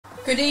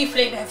Good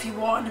evening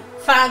everyone,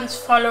 fans,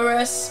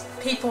 followers,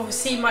 people who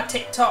see my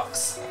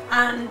TikToks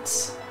and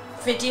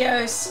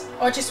videos.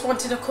 I just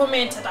wanted to come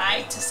in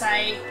today to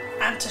say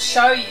and to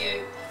show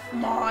you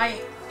my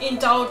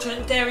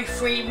indulgent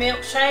dairy-free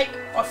milkshake.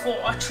 I thought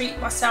I'd treat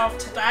myself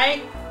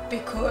today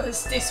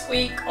because this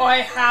week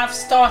I have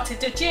started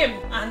the gym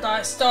and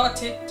I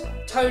started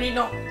toning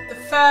up the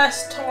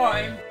first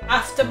time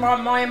after my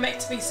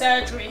myomectomy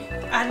surgery,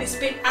 and it's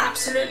been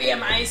absolutely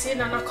amazing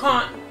and I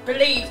can't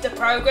believe the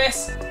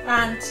progress.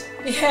 And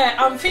yeah,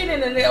 I'm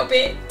feeling a little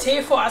bit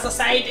tearful as I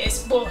say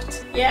this,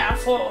 but yeah, I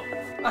thought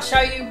I'll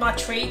show you my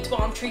treat,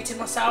 what I'm treating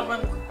myself.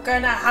 I'm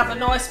going to have a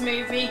nice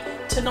movie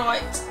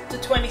tonight, the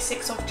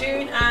 26th of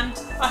June, and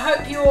I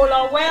hope you all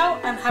are well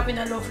and having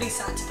a lovely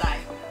Saturday.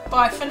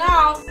 Bye for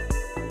now.